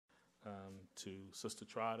to Sister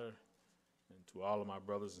Trotter and to all of my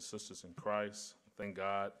brothers and sisters in Christ. Thank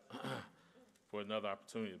God for another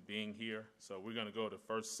opportunity of being here. So we're going to go to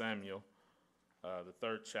 1 Samuel, the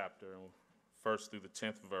 3rd chapter, 1st through the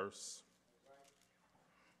 10th verse.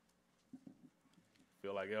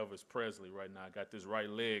 Feel like Elvis Presley right now. I got this right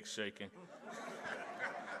leg shaking.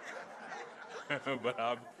 But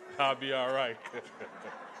I'll be all right.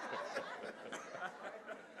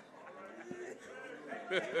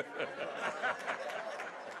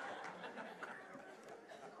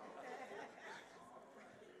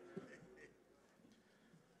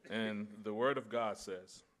 And the word of God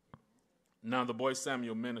says, "Now the boy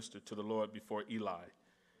Samuel ministered to the Lord before Eli,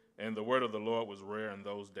 and the word of the Lord was rare in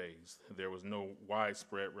those days. There was no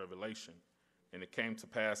widespread revelation. And it came to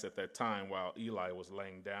pass at that time, while Eli was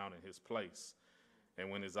laying down in his place,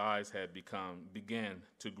 and when his eyes had began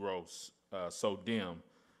to grow so dim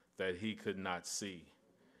that he could not see.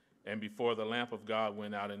 And before the lamp of God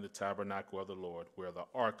went out in the tabernacle of the Lord, where the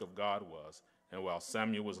ark of God was, and while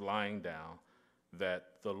Samuel was lying down,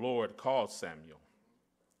 that the Lord called Samuel.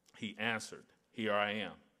 He answered, 'Here I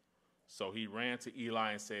am.' So he ran to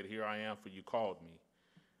Eli and said, 'Here I am, for you called me.'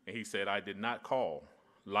 And he said, 'I did not call.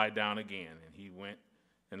 Lie down again.' And he went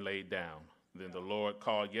and laid down. Then the Lord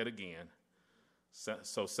called yet again.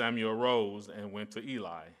 So Samuel arose and went to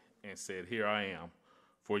Eli and said, 'Here I am,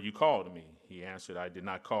 for you called me.' He answered, 'I did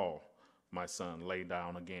not call, my son. Lay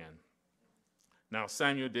down again.' Now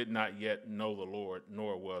Samuel did not yet know the Lord,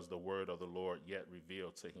 nor was the word of the Lord yet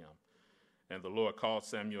revealed to him. And the Lord called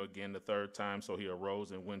Samuel again the 3rd time. So he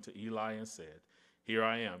arose and went to Eli and said, 'Here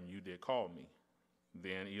I am, you did call me.'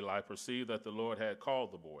 Then Eli perceived that the Lord had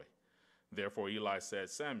called the boy. Therefore Eli said,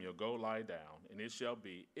 'Samuel, go lie down, and it shall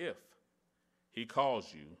be, if he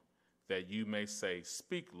calls you, that you may say,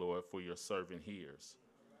 Speak, Lord, for your servant hears.'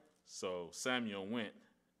 So Samuel went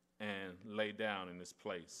and lay down in his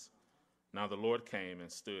place. Now the Lord came and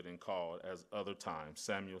stood and called as other times,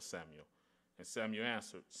 'Samuel, Samuel.' And Samuel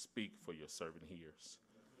answered, 'Speak, for your servant hears.'"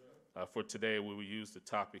 For today we will use the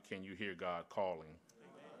topic, "Can you hear God calling?"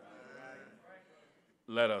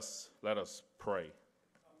 Let us pray.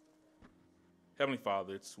 Heavenly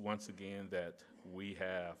Father, it's once again that we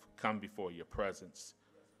have come before your presence,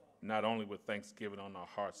 not only with thanksgiving on our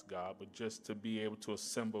hearts, God, but just to be able to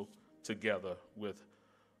assemble together with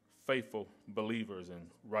faithful believers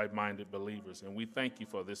and right-minded believers. And we thank you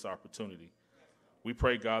for this opportunity. We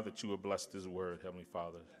pray, God, that you will bless this word, Heavenly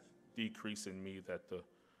Father. Decrease in me that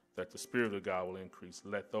the Spirit of God will increase.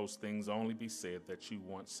 Let those things only be said that you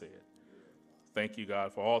once said. Thank you,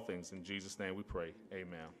 God, for all things. In Jesus' name we pray.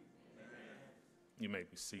 Amen. You may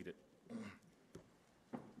be seated.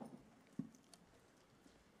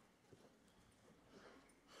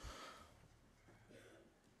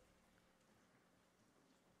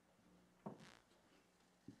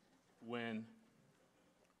 When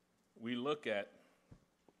we look at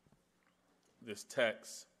this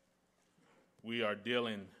text, we are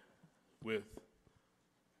dealing with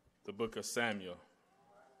the book of Samuel,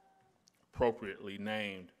 appropriately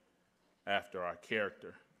named after our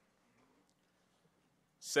character.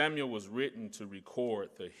 Samuel was written to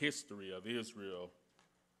record the history of Israel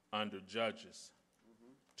under judges,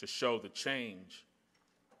 to show the change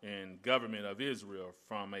in government of Israel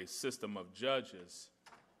from a system of judges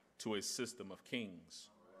to a system of kings.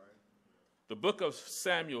 The book of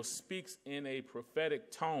Samuel speaks in a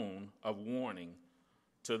prophetic tone of warning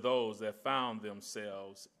to those that found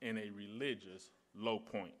themselves in a religious low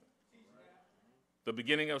point. The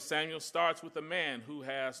beginning of Samuel starts with a man who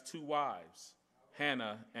has 2 wives,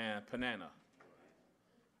 Hannah and Peninnah.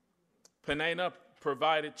 Peninnah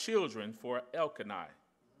provided children for Elkanah.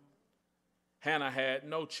 Hannah had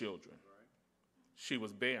no children. She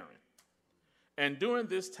was barren. And during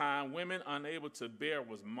this time, women unable to bear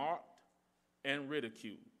was mocked and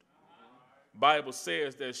ridiculed. Bible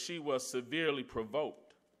says that she was severely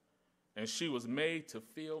provoked, and she was made to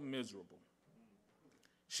feel miserable.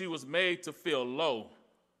 She was made to feel low,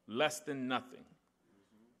 less than nothing.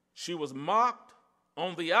 She was mocked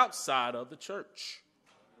on the outside of the church.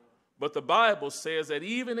 But the Bible says that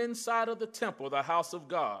even inside of the temple, the house of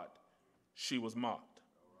God, she was mocked.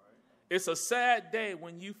 It's a sad day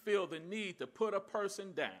when you feel the need to put a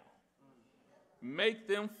person down, make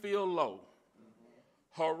them feel low,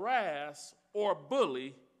 harass or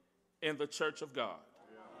bully in the church of God.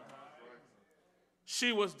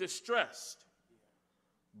 She was distressed,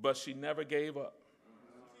 but she never gave up.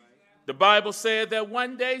 The Bible said that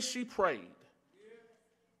one day she prayed.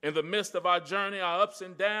 In the midst of our journey, our ups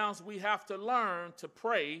and downs, we have to learn to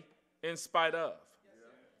pray in spite of.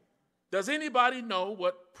 Does anybody know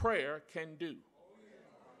what prayer can do?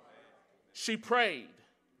 she prayed.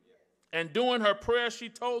 And during her prayer, she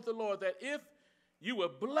told the Lord that if you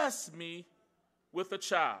would bless me with a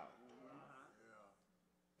child,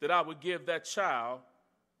 that I would give that child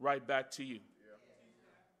right back to you.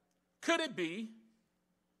 Could it be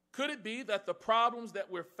that the problems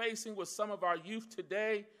that we're facing with some of our youth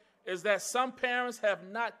today is that some parents have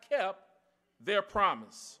not kept their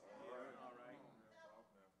promise?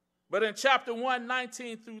 But in chapter 1,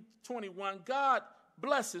 19 through 21, God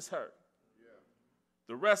blesses her.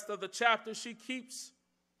 The rest of the chapter, she keeps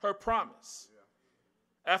her promise.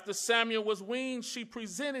 After Samuel was weaned, she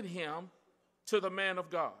presented him to the man of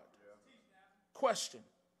God. Question: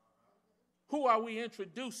 who are we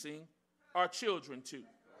introducing our children to?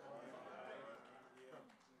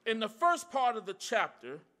 In the first part of the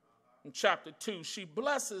chapter, in chapter 2, she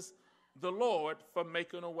blesses the Lord for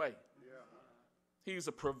making a way. He's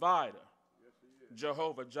a provider,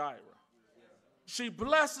 Jehovah Jireh. She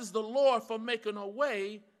blesses the Lord for making a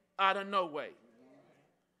way out of no way.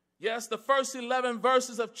 Yes, the first 11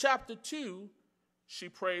 verses of chapter 2, she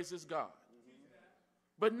praises God.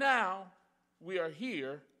 But now we are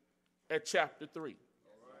here at chapter 3.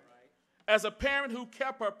 As a parent who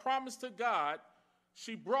kept her promise to God,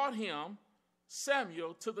 she brought him,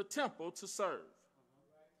 Samuel, to the temple to serve.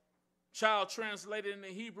 Child translated in the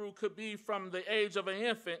Hebrew could be from the age of an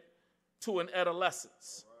infant to an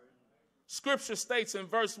adolescence. Scripture states in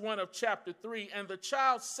verse 1 of chapter 3, and the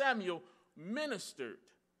child Samuel ministered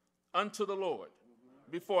unto the Lord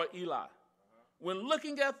before Eli. When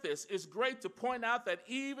looking at this, it's great to point out that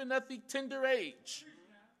even at the tender age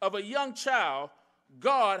of a young child,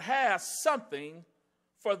 God has something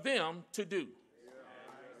for them to do.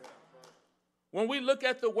 When we look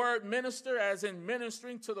at the word minister as in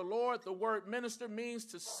ministering to the Lord, the word minister means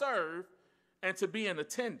to serve and to be an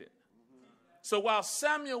attendant. So while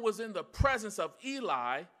Samuel was in the presence of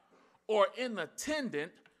Eli or in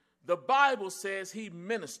attendant, the Bible says he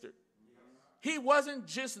ministered. He wasn't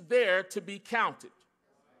just there to be counted.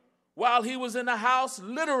 While he was in the house,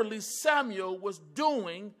 literally Samuel was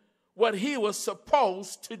doing what he was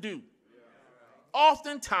supposed to do.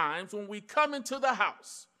 Oftentimes when we come into the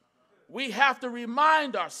house, we have to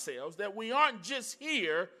remind ourselves that we aren't just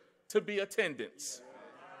here to be attendants,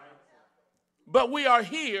 but we are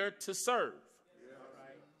here to serve.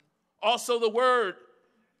 Also, the word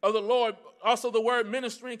of the Lord, also the word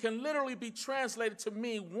ministering can literally be translated to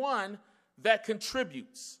mean one that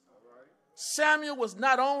contributes. Samuel was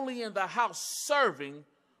not only in the house serving,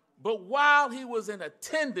 but while he was in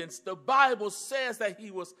attendance, the Bible says that he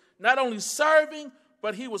was not only serving,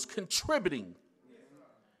 but he was contributing.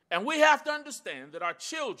 And we have to understand that our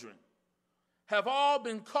children have all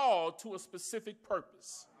been called to a specific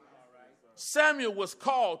purpose. Samuel was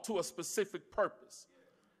called to a specific purpose.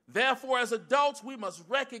 Therefore, as adults, we must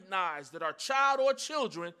recognize that our child or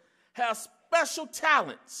children have special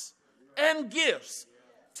talents and gifts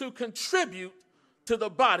to contribute to the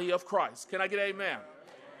body of Christ. Can I get amen? Amen.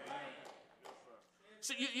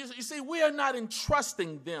 So you see, we are not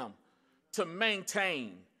entrusting them to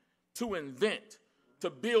maintain, to invent, to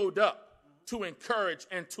build up, to encourage,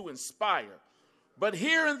 and to inspire. But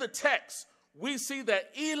here in the text, we see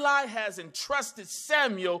that Eli has entrusted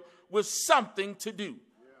Samuel with something to do.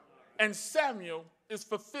 And Samuel is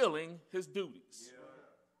fulfilling his duties.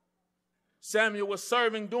 Samuel was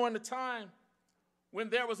serving during the time when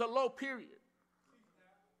there was a low period.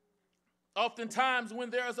 Oftentimes when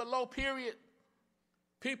there is a low period,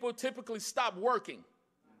 people typically stop working.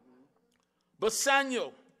 But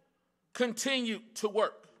Samuel continued to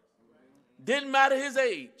work. Didn't matter his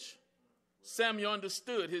age. Samuel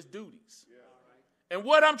understood his duties. And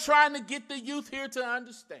what I'm trying to get the youth here to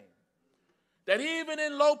understand, that even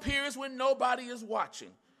in low periods when nobody is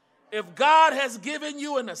watching, if God has given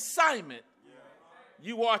you an assignment,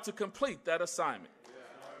 you are to complete that assignment.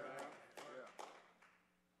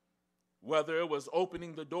 Whether it was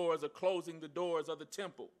opening the doors or closing the doors of the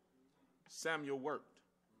temple, Samuel worked.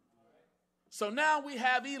 So now we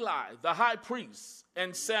have Eli, the high priest,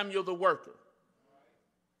 and Samuel the worker.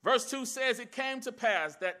 Verse 2 says, it came to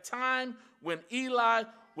pass that time when Eli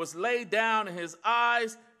was laid down and his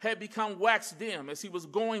eyes had become waxed dim as he was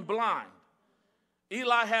going blind.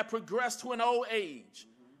 Eli had progressed to an old age,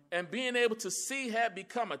 and being able to see had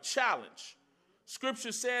become a challenge.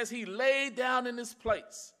 Scripture says he laid down in his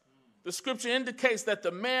place. The scripture indicates that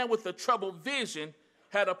the man with the troubled vision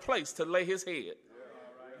had a place to lay his head.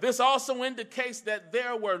 This also indicates that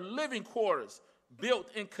there were living quarters built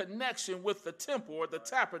in connection with the temple or the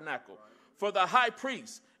tabernacle for the high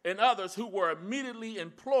priest and others who were immediately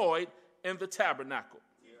employed in the tabernacle.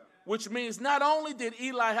 Which means not only did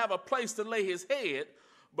Eli have a place to lay his head,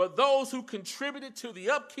 but those who contributed to the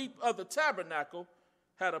upkeep of the tabernacle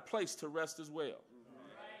had a place to rest as well.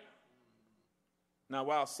 Now,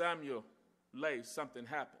 while Samuel lay, something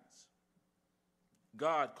happens.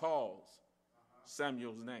 God calls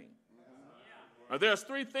Samuel's name. Now, there's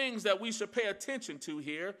three things that we should pay attention to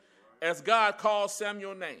here as God calls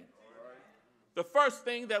Samuel's name. The first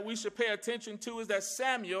thing that we should pay attention to is that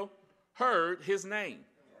Samuel heard his name.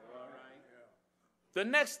 The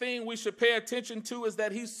next thing we should pay attention to is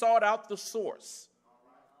that he sought out the source.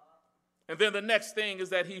 And then the next thing is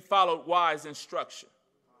that he followed wise instruction.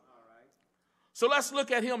 So let's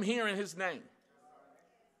look at him hearing his name.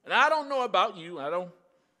 And I don't know about you. I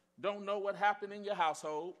don't know what happened in your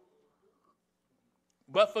household.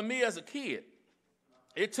 But for me as a kid,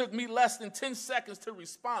 it took me less than 10 seconds to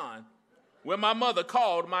respond when my mother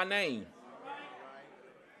called my name.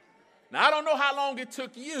 Now, I don't know how long it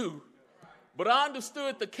took you, but I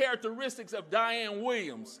understood the characteristics of Diane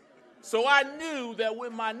Williams. So I knew that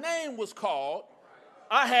when my name was called,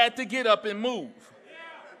 I had to get up and move.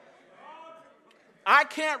 I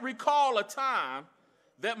can't recall a time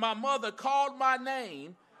that my mother called my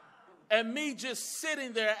name and me just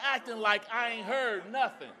sitting there acting like I ain't heard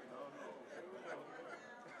nothing.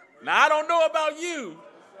 Now, I don't know about you,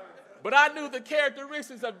 but I knew the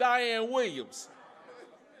characteristics of Diane Williams.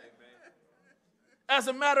 As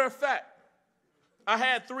a matter of fact, I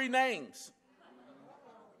had 3 names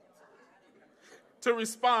to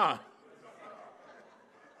respond.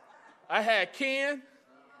 I had Ken,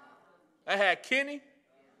 I had Kenny,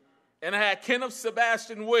 and I had Kenneth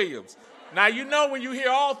Sebastian Williams. Now, you know when you hear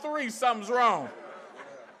all 3, something's wrong.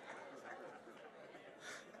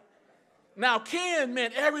 Now, Ken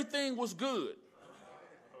meant everything was good.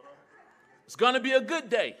 It's going to be a good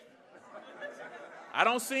day. I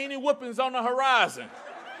don't see any whoopings on the horizon.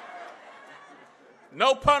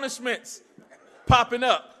 No punishments popping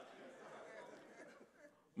up.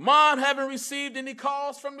 Mom haven't received any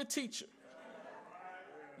calls from the teacher.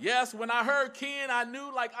 Yes, when I heard Ken, I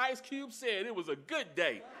knew, like Ice Cube said, it was a good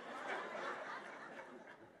day.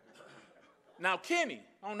 Now, Kenny,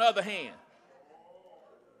 on the other hand,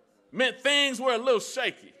 meant things were a little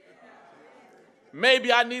shaky.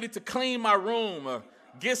 Maybe I needed to clean my room or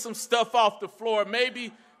get some stuff off the floor.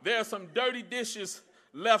 Maybe there are some dirty dishes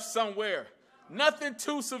left somewhere. Nothing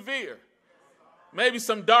too severe. Maybe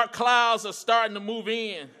some dark clouds are starting to move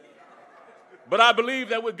in. But I believe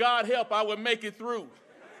that with God's help, I would make it through.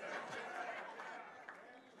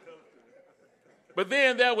 But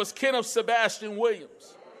then there was Kenneth Sebastian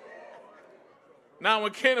Williams. Now,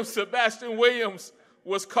 when Kenneth Sebastian Williams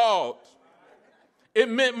was called, it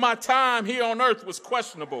meant my time here on earth was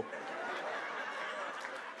questionable.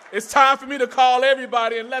 It's time for me to call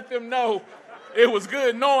everybody and let them know it was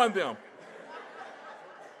good knowing them.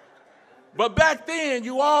 But back then,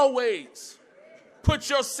 you always put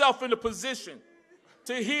yourself in a position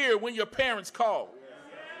to hear when your parents called.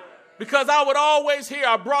 Because I would always hear,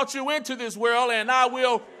 I brought you into this world and I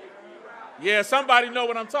will. Yeah, somebody know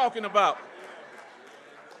what I'm talking about.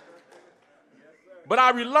 But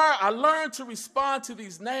I learned to respond to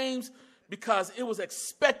these names because it was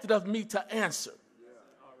expected of me to answer.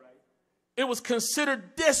 It was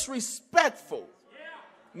considered disrespectful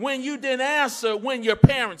when you didn't answer when your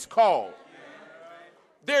parents called.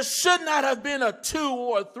 There should not have been a 2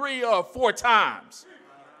 or 3 or 4 times.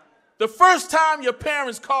 The first time your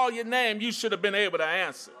parents call your name, you should have been able to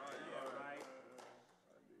answer.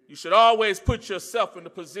 You should always put yourself in the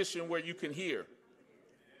position where you can hear.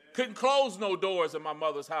 Couldn't close no doors in my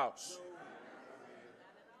mother's house.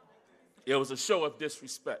 It was a show of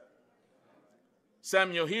disrespect.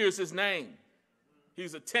 Samuel hears his name.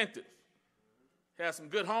 He's attentive. He has some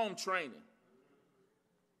good home training.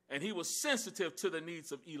 And he was sensitive to the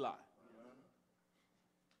needs of Eli.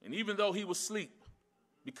 And even though he was asleep,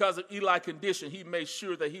 because of Eli's condition, he made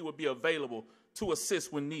sure that he would be available to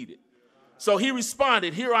assist when needed. So he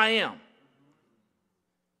responded, "Here I am."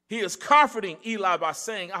 He is comforting Eli by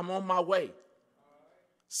saying, "I'm on my way."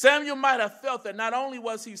 Samuel might have felt that not only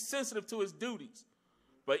was he sensitive to his duties,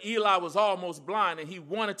 but Eli was almost blind and he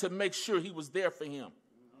wanted to make sure he was there for him.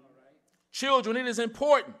 Children, it is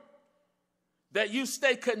important that you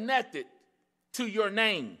stay connected to your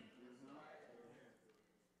name.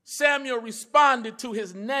 Samuel responded to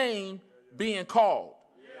his name being called.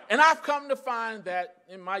 And I've come to find that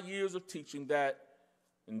in my years of teaching, that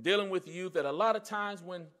in dealing with youth, that a lot of times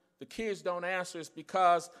when the kids don't answer, it's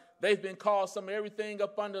because they've been called some of everything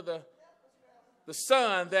up under the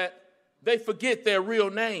sun that they forget their real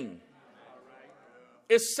name.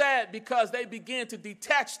 It's sad because they begin to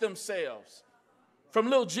detach themselves from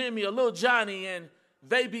little Jimmy or little Johnny, and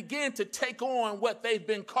they begin to take on what they've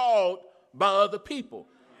been called by other people.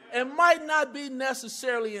 It might not be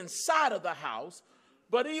necessarily inside of the house,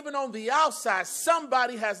 but even on the outside,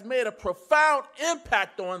 somebody has made a profound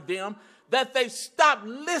impact on them that they stopped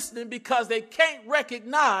listening because they can't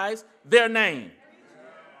recognize their name.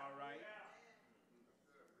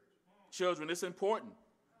 Children, it's important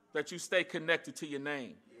that you stay connected to your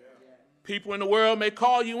name. People in the world may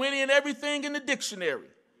call you any and everything in the dictionary,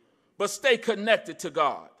 but stay connected to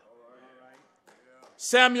God.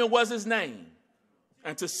 Samuel was his name,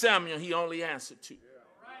 and to Samuel he only answered to.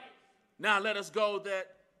 Now let us go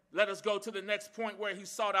to the next point where he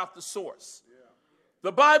sought out the source.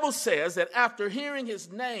 The Bible says that after hearing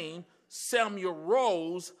his name, Samuel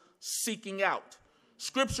rose seeking out.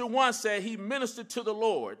 Scripture 1 said he ministered to the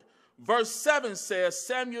Lord. Verse 7 says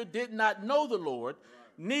Samuel did not know the Lord,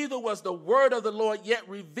 neither was the word of the Lord yet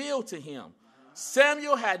revealed to him.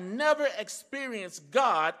 Samuel had never experienced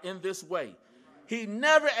God in this way. He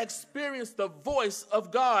never experienced the voice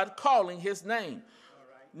of God calling his name.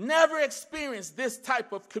 Never experienced this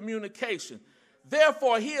type of communication.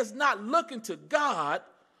 Therefore, he is not looking to God.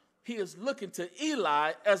 He is looking to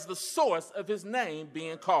Eli as the source of his name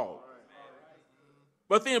being called.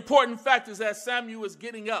 But the important fact is that Samuel is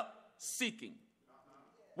getting up, seeking.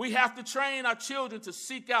 We have to train our children to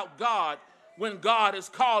seek out God when God is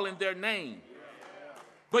calling their name.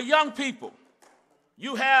 But young people,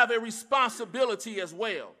 you have a responsibility as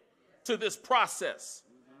well to this process.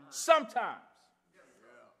 Sometimes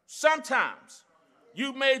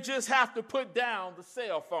you may just have to put down the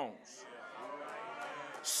cell phones.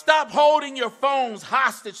 Stop holding your phones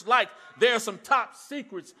hostage like there are some top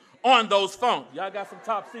secrets on those phones. Y'all got some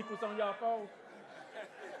top secrets on y'all phones?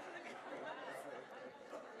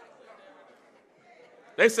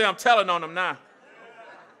 They say I'm telling on them now.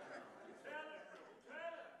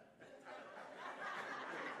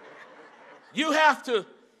 You have to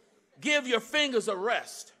give your fingers a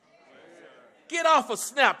rest. Get off of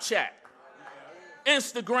Snapchat,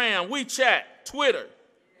 Instagram, WeChat, Twitter.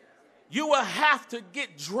 You will have to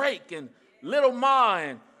get Drake and Lil Ma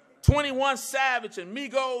and 21 Savage and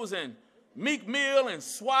Migos and Meek Mill and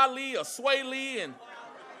Sway Lee and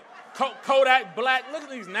Kodak Black. Look at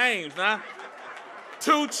these names now.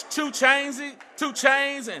 Two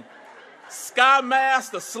Chainz and Sky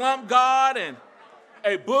Mask, the Slump God, and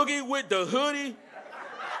a Boogie with the Hoodie.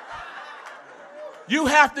 You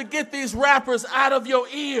have to get these rappers out of your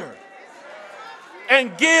ear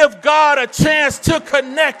and give God a chance to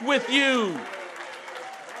connect with you.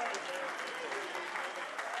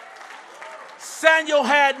 Samuel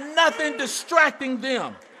had nothing distracting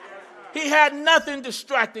them. He had nothing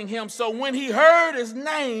distracting him. So when he heard his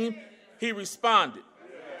name, he responded.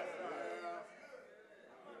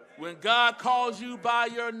 When God calls you by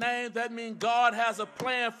your name, that means God has a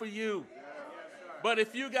plan for you. But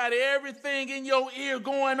if you got everything in your ear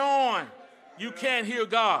going on, you can't hear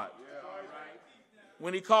God.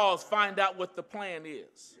 When he calls, find out what the plan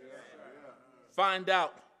is. Find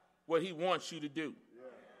out what he wants you to do.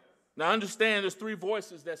 Now understand there's three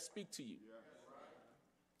voices that speak to you.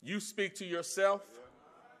 You speak to yourself,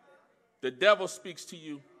 the devil speaks to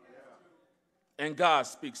you, and God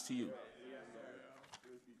speaks to you.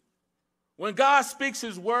 When God speaks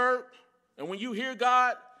his word, and when you hear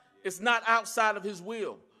God, it's not outside of his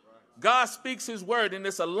will. God speaks his word, and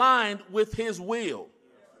it's aligned with his will.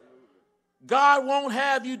 God won't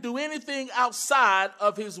have you do anything outside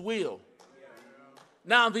of his will.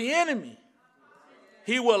 Now, the enemy,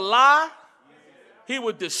 he will lie, he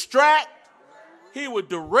will distract, he will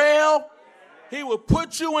derail, he will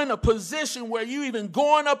put you in a position where you even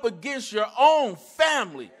going up against your own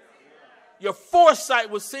family. Your foresight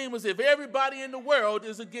will seem as if everybody in the world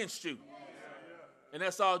is against you. And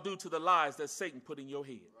that's all due to the lies that Satan put in your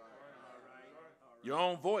head. Your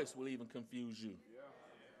own voice will even confuse you.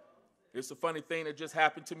 It's a funny thing that just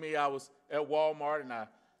happened to me. I was at Walmart and I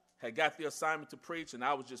had got the assignment to preach, and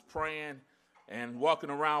I was just praying and walking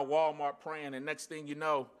around Walmart praying. And next thing you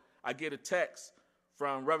know, I get a text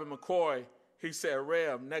from Reverend McCoy. He said,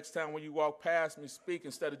 "Rev, next time when you walk past me, speak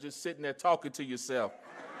instead of just sitting there talking to yourself."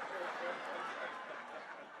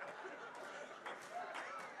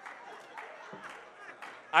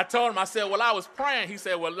 I told him, I said, "Well, I was praying." He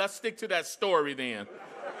said, "Well, let's stick to that story then."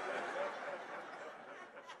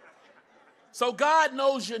 So God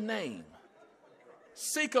knows your name.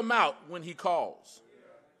 Seek him out when he calls.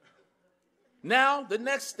 Now, the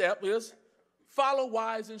next step is follow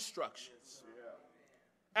wise instructions.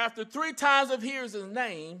 After 3 times of hearing his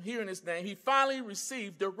name, he finally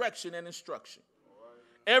received direction and instruction.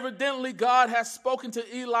 Evidently, God has spoken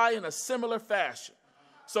to Eli in a similar fashion.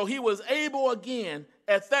 So he was able again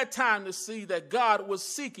at that time to see that God was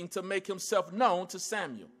seeking to make himself known to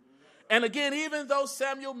Samuel. And again, even though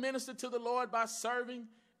Samuel ministered to the Lord by serving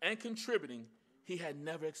and contributing, he had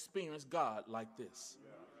never experienced God like this.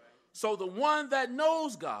 So the one that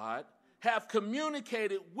knows God, have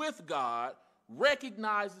communicated with God,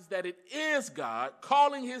 recognizes that it is God,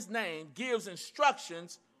 calling his name, gives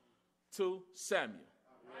instructions to Samuel.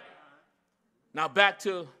 Now back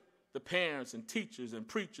to the parents and teachers and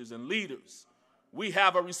preachers and leaders. We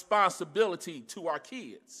have a responsibility to our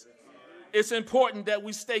kids. It's important that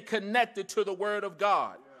we stay connected to the Word of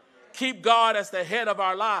God. Keep God as the head of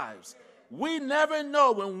our lives. We never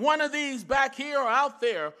know when one of these back here or out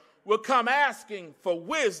there will come asking for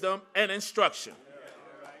wisdom and instruction.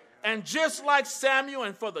 And just like Samuel,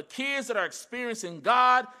 and for the kids that are experiencing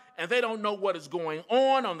God and they don't know what is going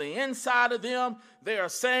on the inside of them, they are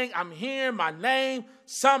saying, I'm hearing my name,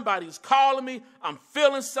 somebody's calling me, I'm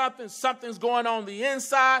feeling something, something's going on the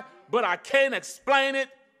inside, but I can't explain it.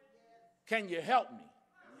 Can you help me?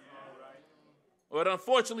 But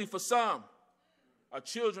unfortunately for some, our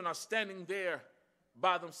children are standing there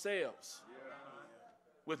by themselves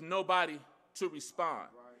with nobody to respond.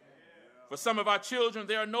 For some of our children,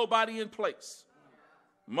 there are nobody in place.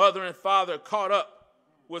 Mother and father are caught up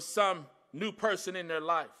with some new person in their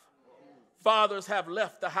life. Fathers have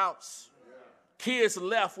left the house. Kids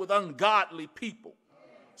left with ungodly people.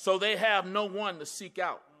 So they have no one to seek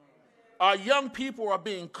out. Our young people are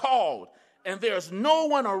being called, and there's no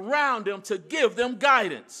one around them to give them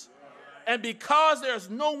guidance. And because there's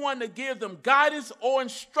no one to give them guidance or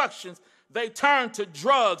instructions, they turn to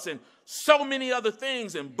drugs and so many other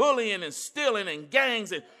things, and bullying and stealing and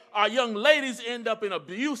gangs. And our young ladies end up in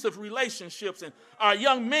abusive relationships, and our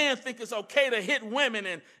young men think it's okay to hit women,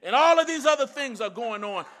 and all of these other things are going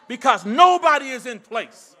on because nobody is in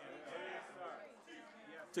place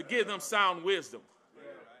to give them sound wisdom.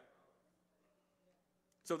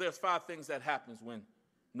 So there's 5 things that happens when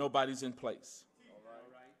nobody's in place.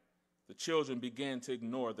 The children begin to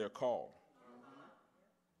ignore their call.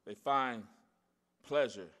 They find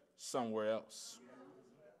pleasure somewhere else.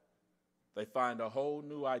 They find a whole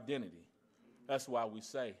new identity. That's why we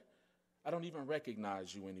say, I don't even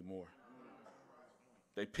recognize you anymore.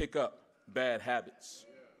 They pick up bad habits.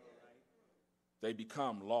 They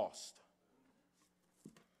become lost.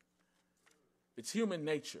 It's human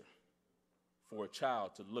nature for a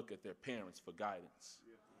child to look at their parents for guidance.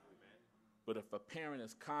 But if a parent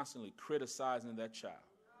is constantly criticizing that child,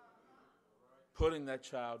 putting that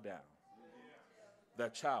child down,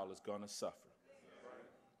 that child is going to suffer.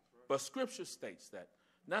 But Scripture states that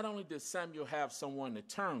not only did Samuel have someone to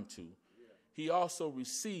turn to, he also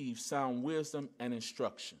received sound wisdom and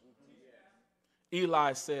instruction.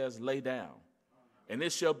 Eli says, lay down. And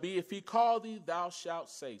it shall be, if he call thee, thou shalt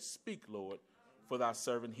say, speak, Lord, for thy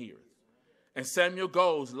servant heareth. And Samuel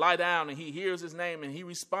goes, lie down, and he hears his name, and he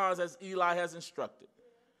responds as Eli has instructed.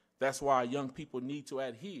 That's why young people need to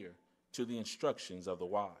adhere to the instructions of the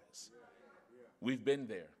wise. We've been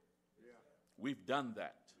there. We've done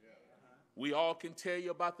that. We all can tell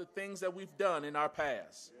you about the things that we've done in our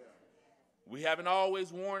past. We haven't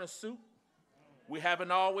always worn a suit. We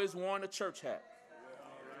haven't always worn a church hat.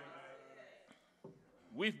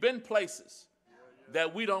 We've been places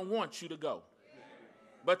that we don't want you to go.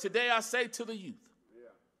 But today I say to the youth,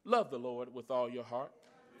 love the Lord with all your heart.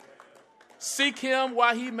 Seek him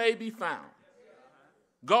while he may be found.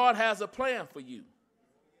 God has a plan for you.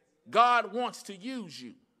 God wants to use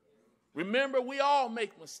you. Remember, we all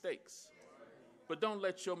make mistakes, but don't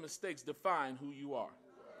let your mistakes define who you are.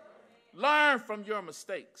 Learn from your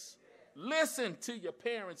mistakes. Listen to your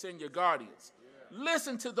parents and your guardians.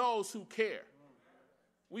 Listen to those who care.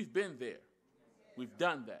 We've been there. We've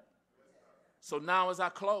done that. So now as I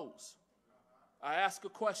close, I ask a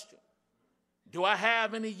question. Do I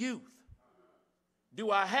have any youth?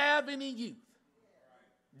 Do I have any youth?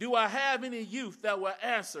 Do I have any youth that will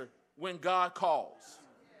answer when God calls?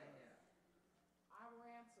 I will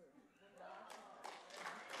answer when God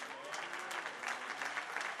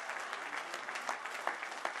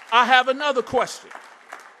calls. I have another question.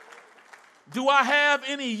 Do I have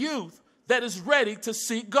any youth that is ready to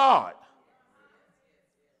seek God?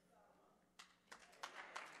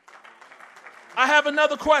 I have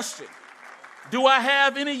another question. Do I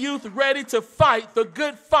have any youth ready to fight the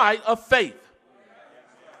good fight of faith?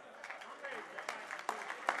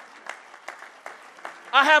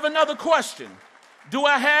 I have another question. Do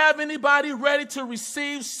I have anybody ready to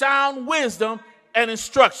receive sound wisdom and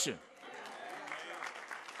instruction?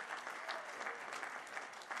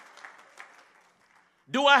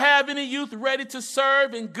 Do I have any youth ready to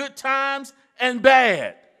serve in good times and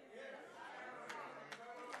bad?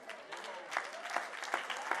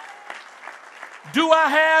 Do I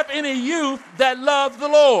have any youth that love the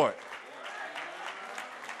Lord?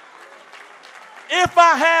 If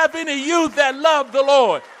I have any youth that love the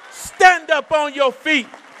Lord, stand up on your feet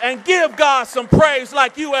and give God some praise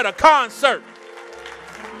like you at a concert.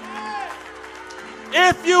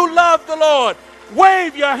 If you love the Lord,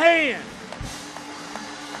 wave your hand.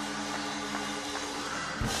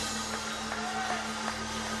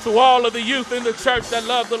 To all of the youth in the church that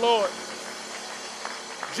love the Lord,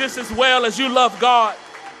 just as well as you love God,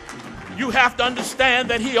 you have to understand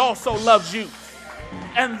that he also loves you.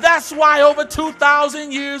 And that's why over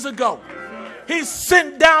 2,000 years ago, he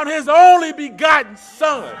sent down his only begotten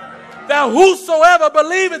Son, that whosoever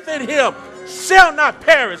believeth in him shall not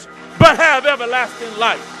perish, but have everlasting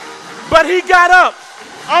life. But he got up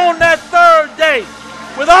on that third day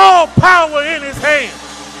with all power in his hand,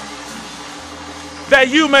 that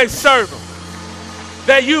you may serve him,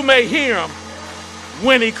 that you may hear him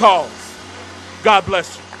when he calls. God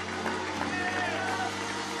bless you.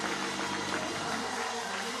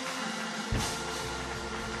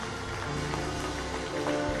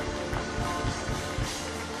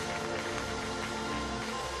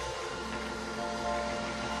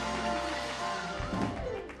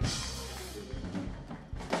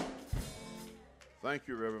 Thank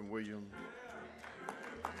you, Reverend Williams.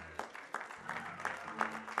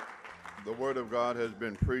 The word of God has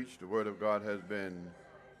been preached. The word of God has been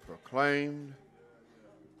proclaimed.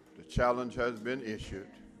 The challenge has been issued.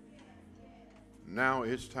 Now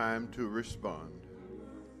it's time to respond.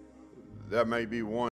 There may be one